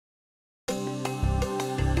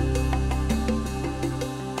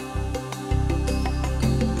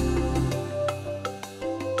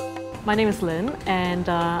My name is Lyn, and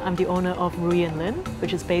I'm the owner of Ruyi Lyn,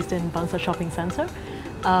 which is based in Bansa Shopping Centre.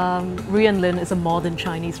 Ruyi Lyn is a modern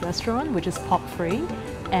Chinese restaurant which is pop-free,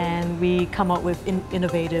 and we come up with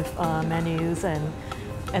innovative menus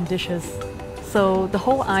and dishes. So the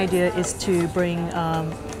whole idea is to bring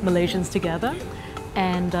Malaysians together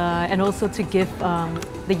and also to give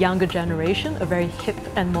the younger generation a very hip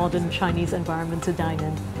and modern Chinese environment to dine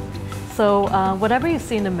in. So whatever you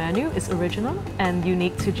see in the menu is original and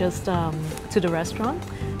unique to just to the restaurant.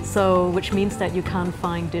 So which means that you can't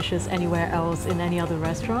find dishes anywhere else in any other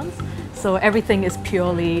restaurants. So everything is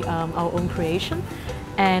purely our own creation.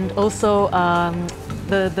 And also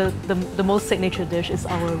the most signature dish is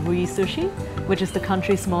our Ruyi sushi, which is the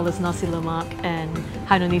country's smallest nasi lemak and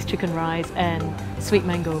Hainanese chicken rice and sweet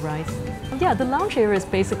mango rice. Yeah, the lounge area is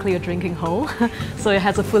basically a drinking hole. So it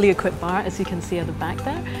has a fully equipped bar, as you can see at the back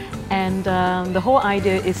there. And the whole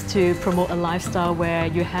idea is to promote a lifestyle where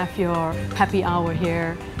you have your happy hour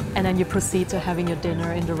here and then you proceed to having your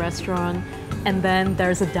dinner in the restaurant. And then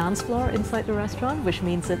there's a dance floor inside the restaurant, which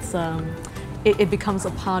means it becomes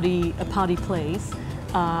a party place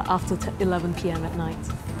after 11 p.m. at night.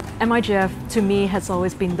 MIGF, to me, has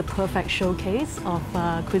always been the perfect showcase of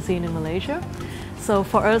cuisine in Malaysia. So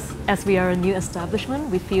for us, as we are a new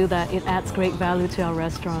establishment, we feel that it adds great value to our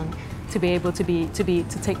restaurant to be able to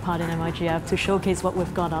take part in MIGF, to showcase what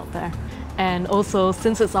we've got out there. And also,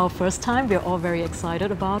 since it's our first time, we're all very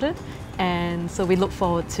excited about it. And so we look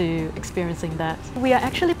forward to experiencing that. We are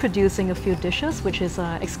actually producing a few dishes which is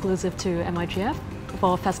exclusive to MIGF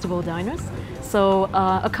for festival diners. So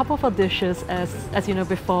a couple of our dishes, as you know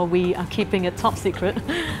before, we are keeping it top secret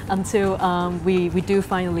until we do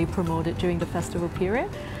finally promote it during the festival period.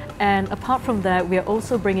 And apart from that, we are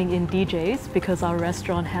also bringing in DJs because our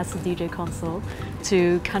restaurant has a DJ console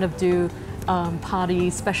to kind of do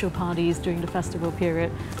special parties during the festival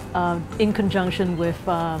period in conjunction with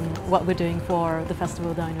what we're doing for the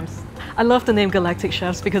festival diners. I love the name Galactic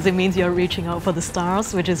Chefs because it means you're reaching out for the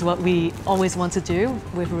stars, which is what we always want to do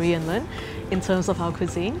with Ruyi Lyn in terms of our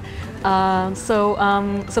cuisine.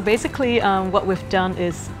 So basically what we've done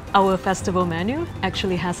is our festival menu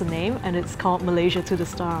actually has a name, and it's called Malaysia to the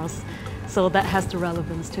Stars. So that has the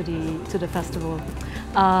relevance to the festival.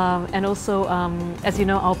 And also, as you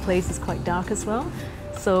know, our place is quite dark as well.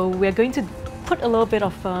 So we're going to put a little bit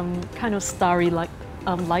of kind of starry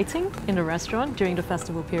lighting in the restaurant during the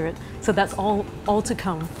festival period. So that's all to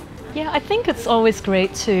come. Yeah, I think it's always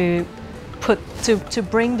great to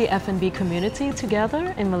bring the F&B community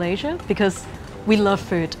together in Malaysia because we love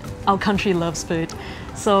food. Our country loves food.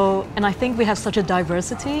 So, and I think we have such a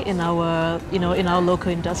diversity in our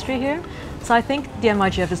local industry here. So I think the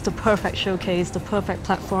MIGF is the perfect showcase, the perfect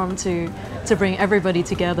platform to bring everybody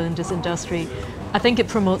together in this industry. I think it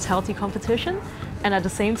promotes healthy competition, and at the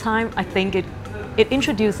same time, I think it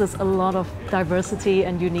introduces a lot of diversity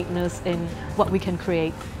and uniqueness in what we can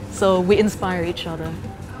create. So we inspire each other.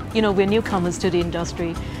 You know, we're newcomers to the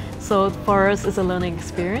industry, so for us it's a learning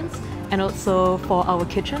experience, and also for our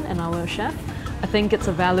kitchen and our chef, I think it's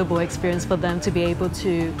a valuable experience for them to be able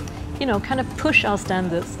to, you know, kind of push our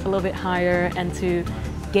standards a little bit higher and to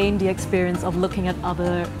gain the experience of looking at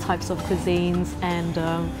other types of cuisines and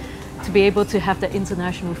to be able to have the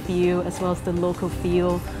international feel as well as the local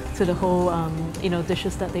feel to the whole,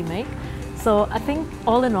 dishes that they make. So I think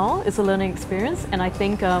all in all, it's a learning experience, and I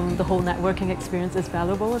think the whole networking experience is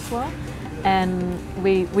valuable as well. And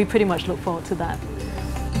we pretty much look forward to that.